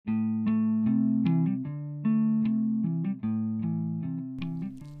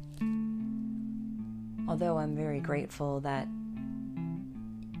Although I'm very grateful that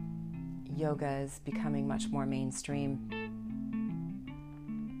yoga is becoming much more mainstream,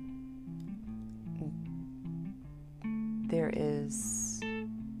 there is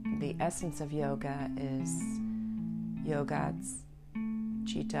the essence of yoga is yoga's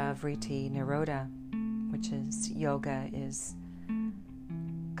citta vritti nirodha, which is yoga is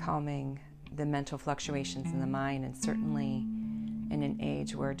calming the mental fluctuations in the mind, and certainly in an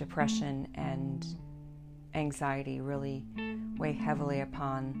age where depression and anxiety really weigh heavily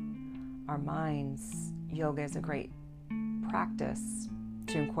upon our minds, yoga is a great practice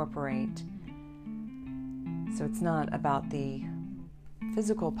to incorporate. So it's not about the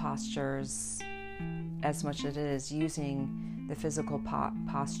physical postures as much as it is using the physical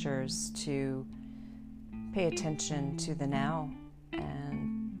postures to pay attention to the now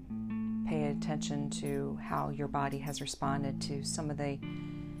and pay attention to how your body has responded to some of the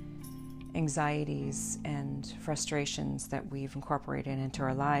anxieties and frustrations that we've incorporated into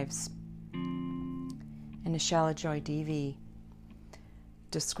our lives. And Nishala Joy Devi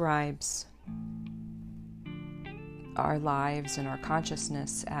describes our lives and our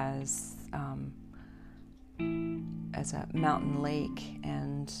consciousness as a mountain lake,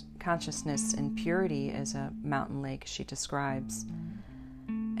 and consciousness and purity as a mountain lake, she describes.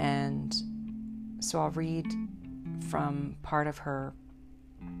 And so I'll read from part of her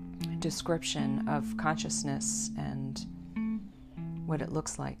description of consciousness and what it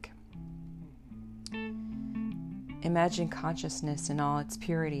looks like. Imagine consciousness in all its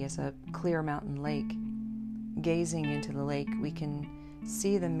purity as a clear mountain lake. Gazing into the lake, we can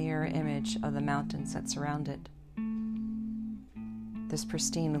see the mirror image of the mountains that surround it. This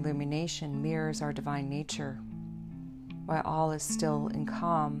pristine illumination mirrors our divine nature. While all is still and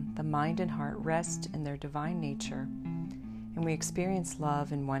calm, the mind and heart rest in their divine nature, and we experience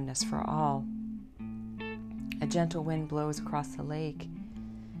love and oneness for all. A gentle wind blows across the lake,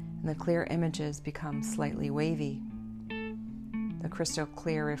 and the clear images become slightly wavy. The crystal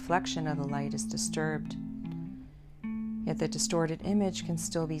clear reflection of the light is disturbed, yet the distorted image can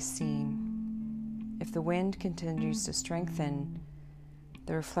still be seen. If the wind continues to strengthen,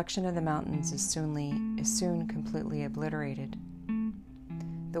 the reflection of the mountains is soon completely obliterated.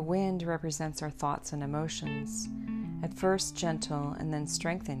 The wind represents our thoughts and emotions, at first gentle and then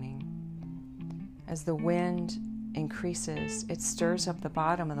strengthening. As the wind increases, it stirs up the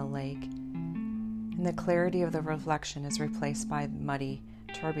bottom of the lake, and the clarity of the reflection is replaced by muddy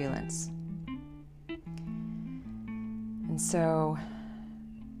turbulence. And so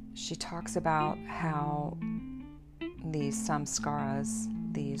she talks about how these samskaras,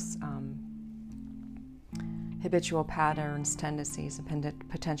 these habitual patterns, tendencies, and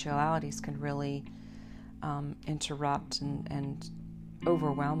potentialities can really interrupt and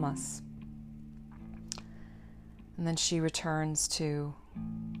overwhelm us. And then she returns to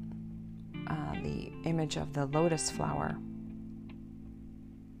the image of the lotus flower.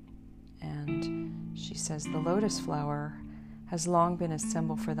 And she says, the lotus flower has long been a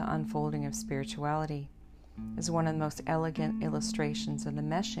symbol for the unfolding of spirituality, as one of the most elegant illustrations of the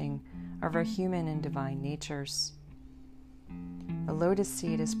meshing of our human and divine natures. The lotus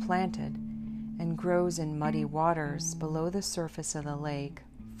seed is planted and grows in muddy waters below the surface of the lake,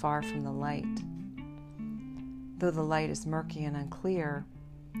 far from the light. Though the light is murky and unclear,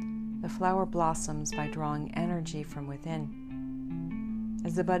 the flower blossoms by drawing energy from within.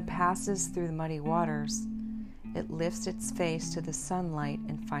 As the bud passes through the muddy waters, it lifts its face to the sunlight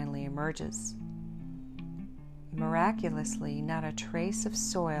and finally emerges. Miraculously, not a trace of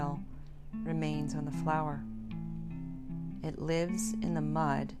soil remains on the flower. It lives in the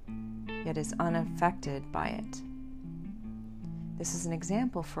mud, yet is unaffected by it. This is an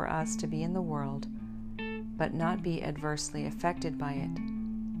example for us to be in the world, but not be adversely affected by it.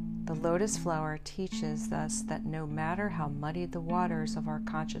 The lotus flower teaches us that no matter how muddied the waters of our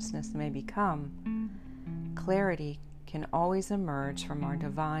consciousness may become, clarity can always emerge from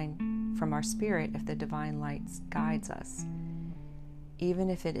our spirit if the divine light guides us, even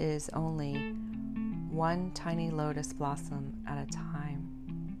if it is only one tiny lotus blossom at a time.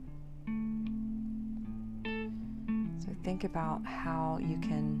 So think about how you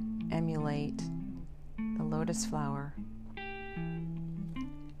can emulate the lotus flower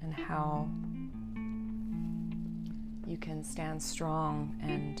and how you can stand strong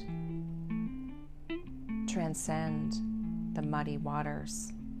and transcend the muddy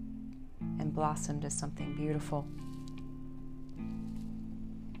waters and blossom to something beautiful.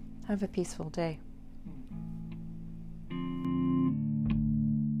 Have a peaceful day.